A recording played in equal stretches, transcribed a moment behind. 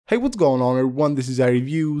Hey, what's going on everyone, this is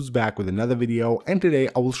iReviews back with another video, and today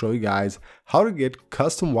I will show you guys how to get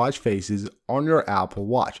custom watch faces on your Apple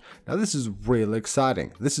Watch. Now this is really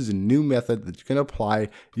exciting. This is a new method that you can apply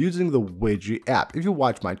using the Widgie app. If you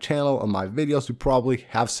watch my channel and my videos, you probably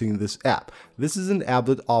have seen this app. This is an app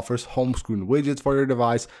that offers home screen widgets for your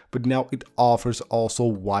device, but now it offers also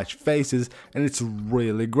watch faces, and it's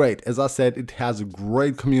really great. As I said, it has a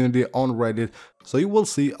great community on Reddit, so you will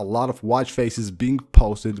see a lot of watch faces being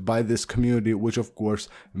posted by this community, which of course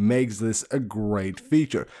makes this a great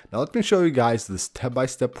feature. Now let me show you guys the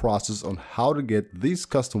step-by-step process on how to get these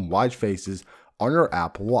custom watch faces on your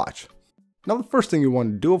Apple Watch. Now the first thing you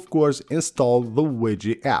want to do, of course, install the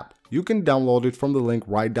Widgie app. You can download it from the link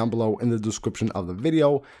right down below in the description of the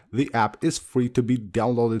video. The app is free to be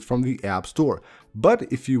downloaded from the App Store.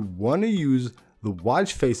 But if you want to use the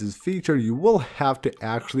watch faces feature, you will have to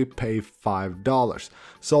actually pay $5.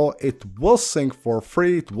 So it will sync for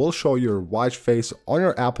free, it will show your watch face on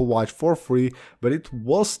your Apple Watch for free, but it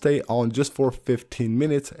will stay on just for 15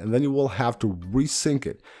 minutes and then you will have to resync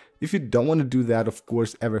it. If you don't want to do that, of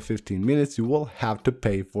course, every 15 minutes, you will have to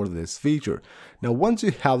pay for this feature. Now, once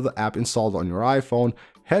you have the app installed on your iPhone,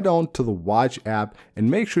 head on to the Watch app and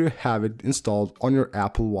make sure you have it installed on your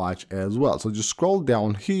Apple Watch as well. So just scroll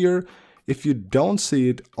down here. If you don't see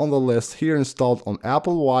it on the list here installed on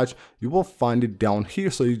Apple Watch, you will find it down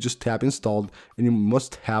here. So you just tap installed and you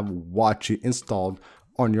must have Watchie installed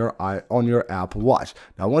on your Apple Watch.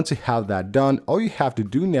 Now once you have that done, all you have to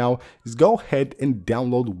do now is go ahead and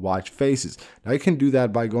download watch faces. Now you can do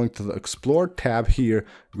that by going to the Explore tab here,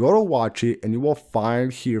 go to Watchie, and you will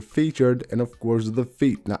find here featured and of course the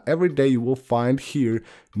feed. Now every day you will find here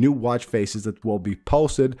new watch faces that will be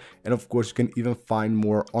posted, and of course you can even find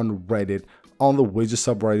more on Reddit. On the Widgie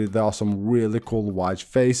subreddit, there are some really cool watch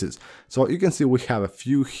faces. So you can see we have a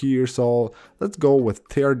few here. So let's go with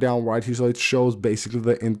Teardown right here. So it shows basically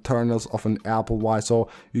the internals of an Apple Watch. So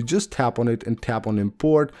you just tap on it and tap on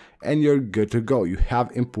import and you're good to go. You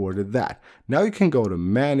have imported that. Now you can go to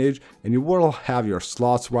manage and you will have your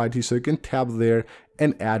slots right here. So you can tap there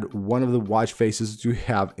and add one of the watch faces that you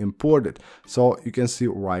have imported. So you can see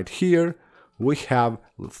right here, we have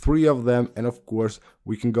 3 of them, and of course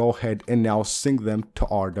we can go ahead and now sync them to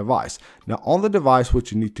our device. Now on the device,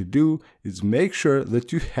 what you need to do is make sure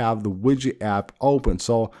that you have the Widgie app open.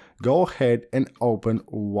 So go ahead and open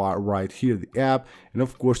right here the app, and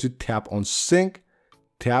of course you tap on sync,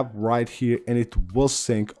 tap right here, and it will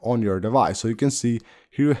sync on your device. So you can see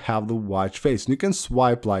here you have the watch face, and you can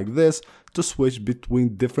swipe like this to switch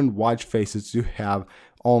between different watch faces you have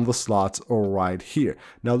on the slots right here.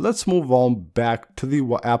 Now let's move on back to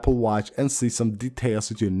the Apple Watch and see some details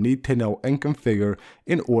that you need to know and configure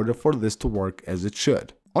in order for this to work as it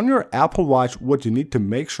should. On your Apple Watch, what you need to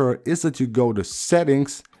make sure is that you go to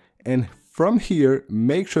settings, and from here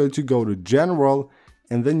make sure that you go to general,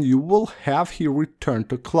 and then you will have here return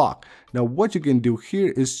to clock. Now what you can do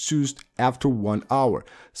here is choose after 1 hour.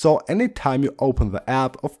 So anytime you open the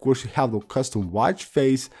app, of course you have the custom watch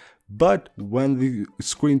face, but when the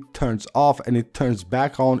screen turns off and it turns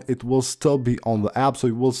back on, it will still be on the app, so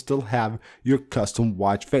you will still have your custom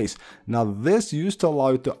watch face. Now this used to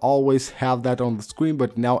allow you to always have that on the screen,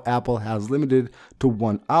 but now Apple has limited to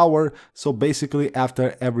 1 hour. So basically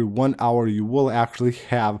after every 1 hour you will actually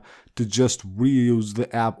have to just reuse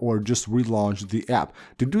the app or just relaunch the app.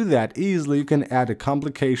 To do that easily, you can add a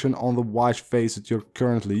complication on the watch face that you're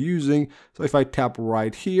currently using. So if I tap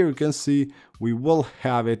right here, you can see we will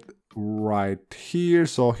have it right here.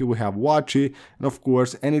 So here we have Watchie, and of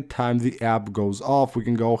course anytime the app goes off, we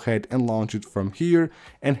can go ahead and launch it from here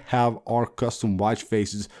and have our custom watch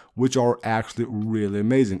faces, which are actually really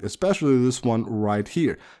amazing, especially this one right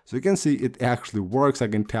here. So you can see it actually works. I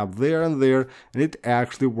can tap there and there and it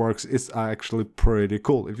actually works. It's actually pretty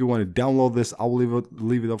cool. If you want to download this, I will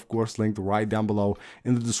leave it of course linked right down below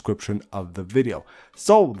in the description of the video.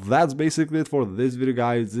 So that's basically it for this video,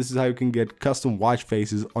 guys. This is how you can get custom watch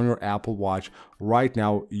faces on your Apple Watch right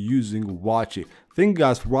now using Watchie. Thank you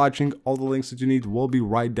guys for watching. All the links that you need will be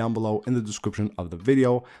right down below in the description of the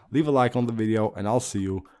video. Leave a like on the video and I'll see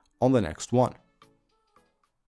you on the next one.